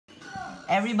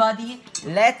Everybody,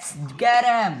 let's get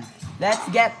him. Let's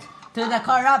get to the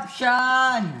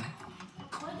corruption.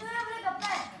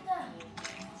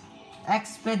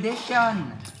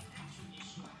 Expedition.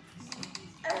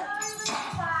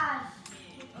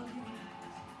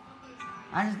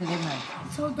 I'm just gonna give him it.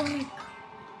 So dark.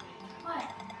 What?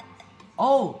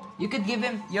 Oh, you could give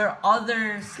him your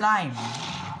other slime.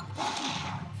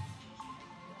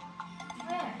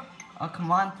 Where? Oh,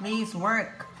 come on, please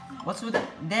work. What's with it?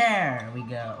 There we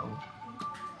go.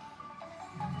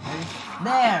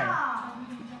 There.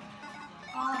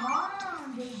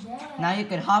 Now you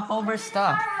can hop over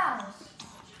stuff.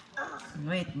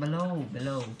 Wait, below.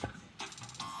 Below.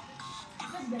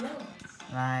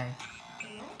 Right.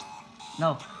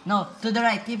 No, to the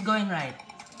right. Keep going right.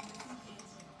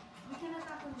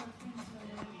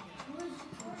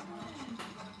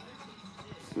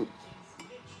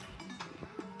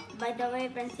 By the way,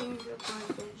 fencing is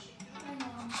recorded.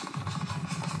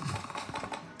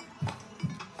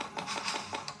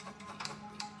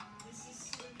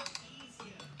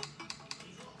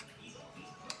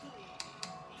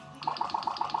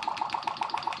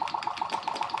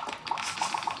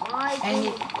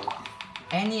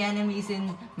 Any enemies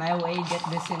in my way get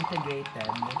disintegrated.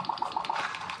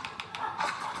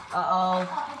 Uh-oh.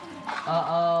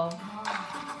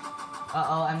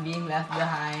 I'm being left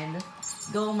behind.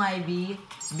 Go, my bee.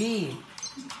 Bee.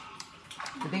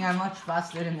 I think I'm much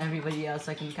faster than everybody else,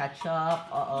 so I can catch up.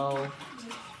 Uh-oh.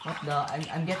 What the?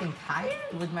 I'm getting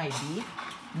tired with my bee.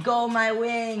 Go, my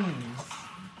wings.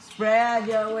 Spread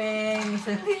your wings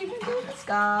and leap into the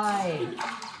sky.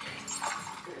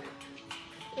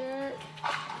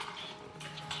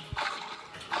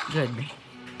 Good.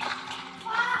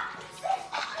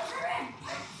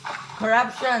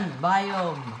 Corruption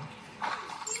biome.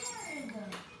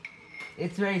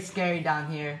 It's very scary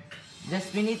down here.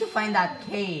 We need to find that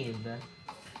cave.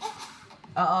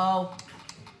 Uh-oh.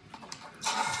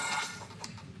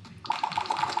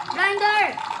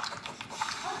 Grinder!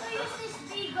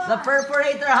 The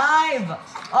Perforator Hive!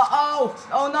 Uh-oh!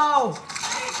 Oh no!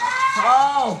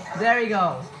 Oh! There we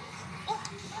go.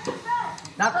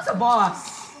 That was a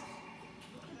boss.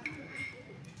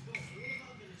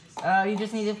 You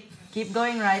just need to keep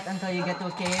going right until you get to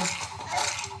a cave.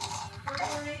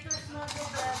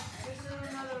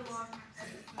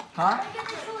 Huh?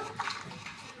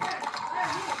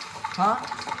 Huh?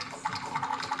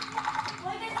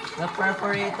 The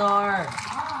Perforator.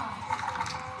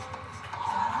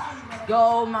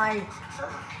 Go, my...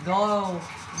 Go,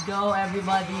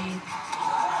 everybody.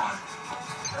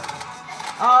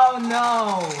 Oh,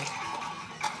 no.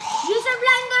 Use a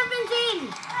blinder, fencing.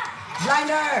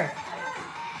 Blinder!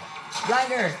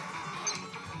 Blinder!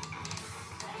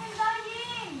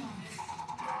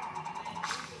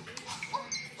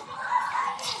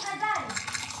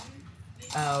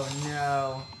 Oh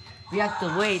no. We have to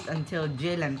wait until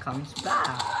Jalen comes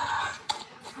back.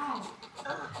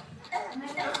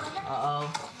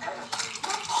 Uh-oh.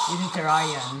 Using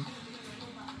Terraria.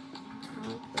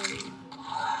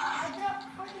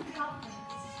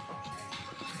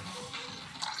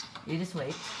 You just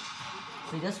wait.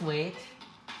 We just wait.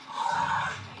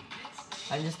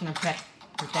 I'm just gonna protect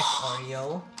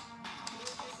Oreo.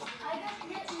 I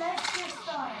got life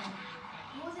crystal.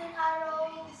 Wooden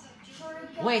arrow.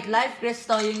 Shuriken. Wait, life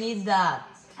crystal, you need that.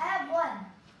 I have one.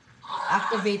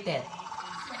 Activate it.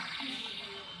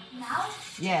 Now?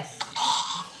 Yes.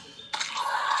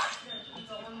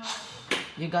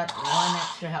 You got 1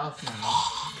 extra health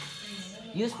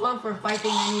now. Useful for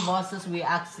fighting any bosses we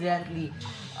accidentally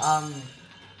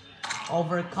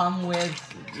overcome with,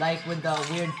 like with the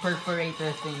weird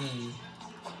perforator thingy.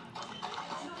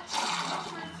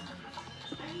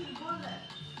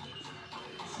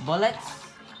 Bullets?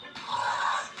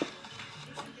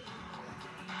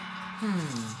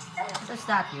 What does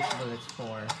that use bullets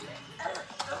for?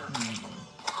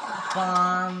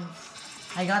 Bombs.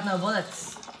 I got no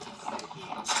bullets.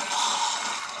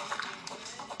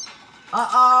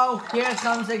 Uh-oh! Here it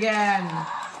comes again!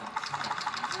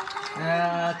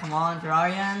 Come on,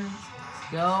 Terrarian.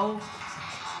 Go.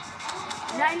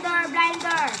 Blinder!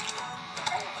 Blinder,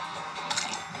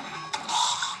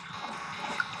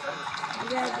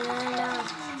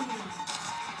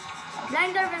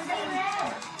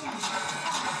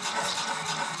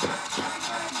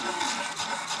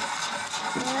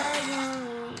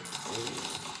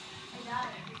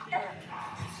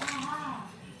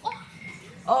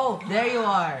 Oh, there you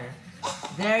are.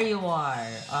 There you are.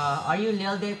 Are you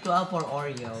Lil Day 12 or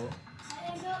Oreo?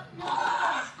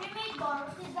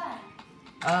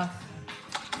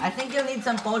 I think you'll need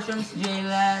some potions,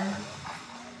 Jalen.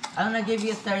 I'm gonna give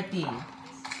you 30.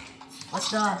 What's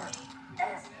the...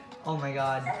 Oh my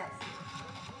god.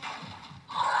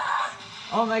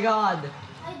 Oh my god.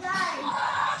 I died.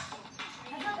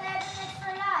 I thought I had an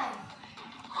extra life.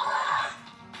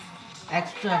 I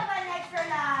Extra. have an extra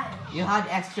life. You had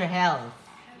extra health.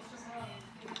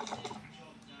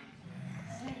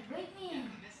 Wait me.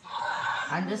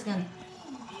 I'm just gonna...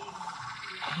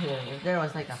 Here, if there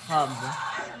was like a hub.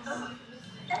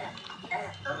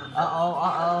 Uh-oh,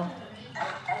 uh-oh.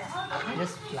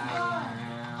 Just flying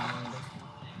around.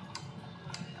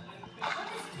 What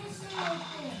is this little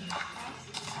thing?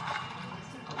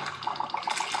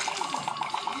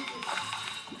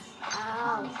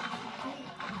 Ow.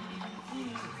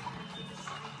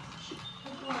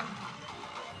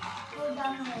 Go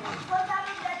down here. Go down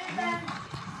better than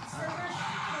silver.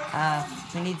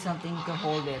 We need something to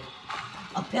hold it.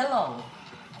 A pillow.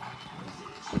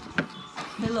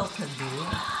 Pillow could do.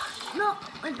 No,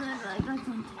 wait, I got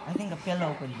something. I think a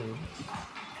pillow could do.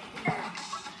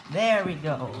 There we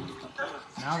go.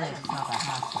 Now that it's not a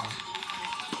hassle.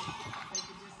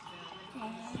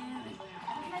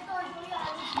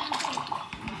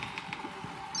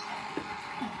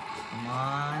 Come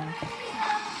on.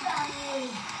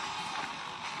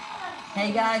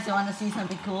 Hey guys, you want to see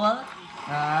something cool?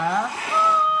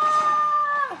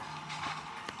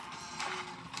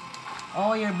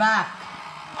 Oh, you're back.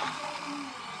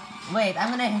 Wait,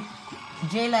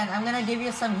 Jalen, I'm gonna give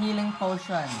you some healing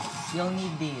potions. You'll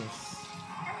need these.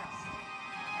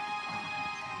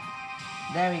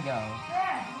 There we go.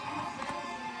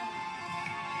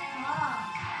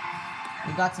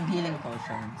 You got some healing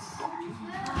potions.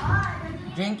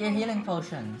 Drink your healing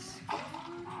potions.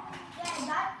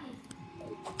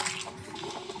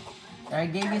 I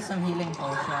gave you some healing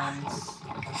potions.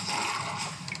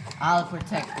 I'll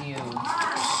protect you.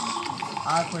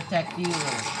 I'll protect you.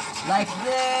 Like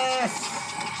this!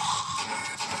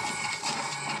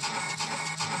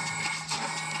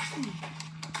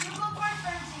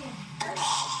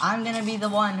 I'm gonna be the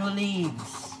one who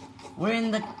leads. We're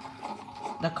in the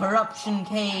corruption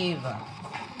cave.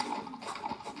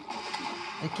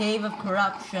 The cave of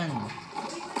corruption.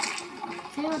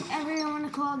 Say whatever you want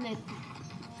to call it.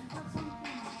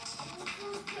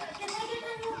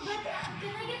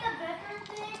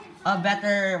 A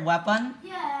better weapon?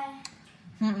 Yeah.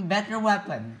 Better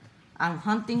weapon. I'm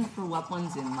hunting for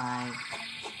weapons in my...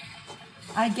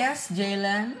 I guess,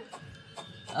 Jalen.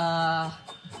 I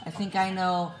think I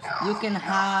know. You can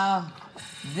have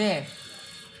this.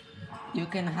 You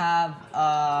can have,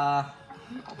 I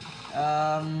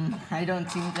don't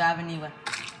seem to have any...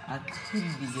 That could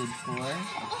be good for.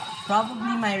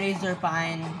 Probably my razor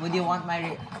pine. Would you want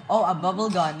my... Oh, a bubble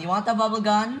gun. You want a bubble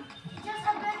gun? Just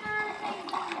a better thing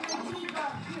than the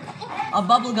gun. A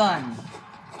bubble gun.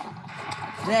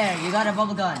 There, you got a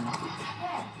bubble gun.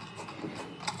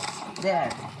 There,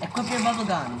 equip your bubble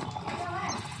gun.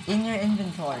 In your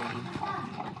inventory.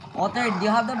 Otter, do you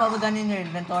have the bubble gun in your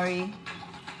inventory?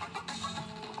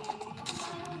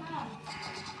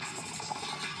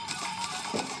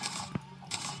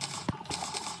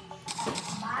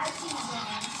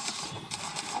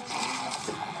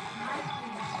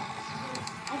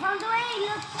 I found the way,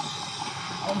 look.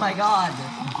 Oh my god,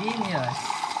 genius.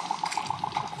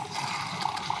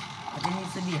 But it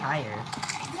needs to be higher. Do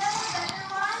you have a better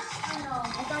one? Or no?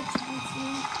 I thought you could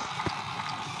see.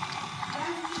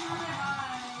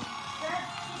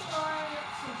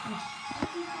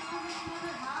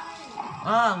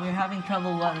 Ah, we're having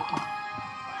trouble with...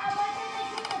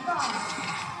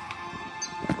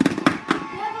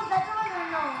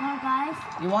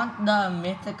 You want the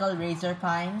mythical razor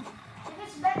pine? If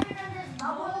it's better than this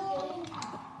bubble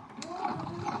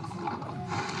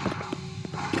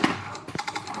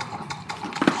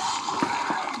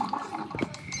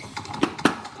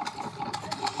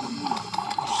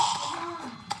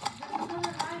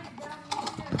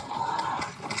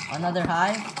Another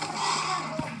hive?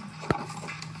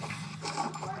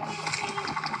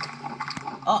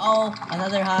 Uh-oh,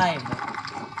 another hive.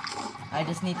 I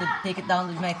just need to take it down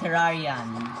with my Terrarian.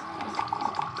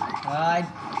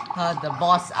 The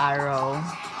boss arrow.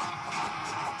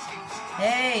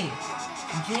 Hey!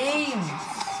 James!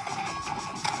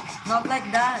 Not like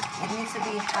that. It needs to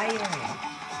be higher.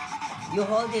 You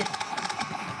hold it.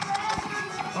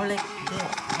 Or like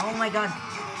this. Oh my god.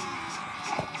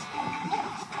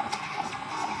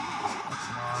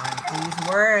 Come on, please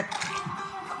work.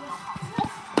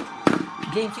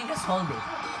 James, you just hold it.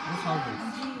 Just hold it.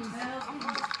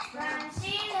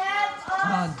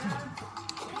 Oh,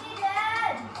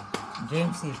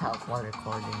 James needs help while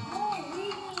recording.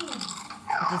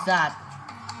 What is that?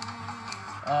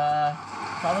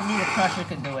 Probably the Crusher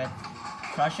can do it.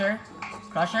 Crusher?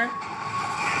 Crusher?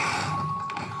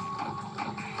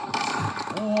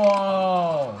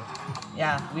 Whoa!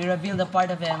 Yeah, we revealed a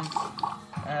part of him.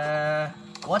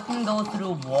 What can go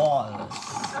through walls?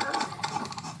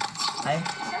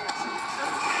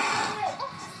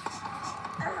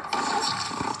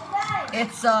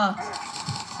 It's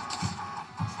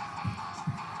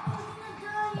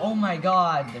oh my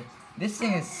god. This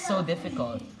thing is so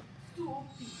difficult.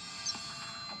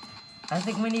 I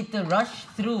think we need to rush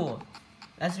through.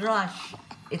 Let's rush.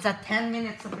 It's at 10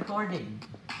 minutes of recording.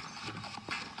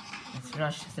 Let's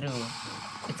rush through.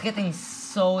 It's getting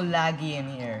so laggy in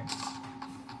here.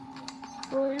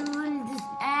 When will this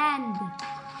end?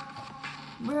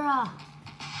 Bruh.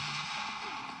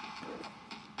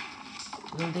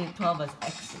 Will day 12 has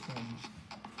exited.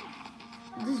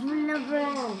 This will never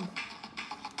end.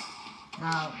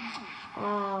 Now,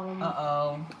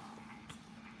 uh-oh.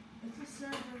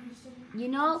 You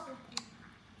know,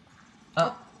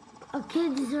 a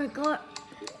kid is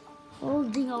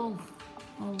holding off.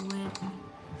 Oh wait.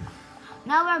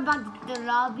 Now we're back to the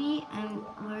lobby and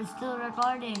we're still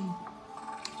recording.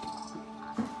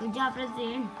 Good job,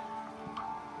 Francine.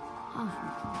 Oh,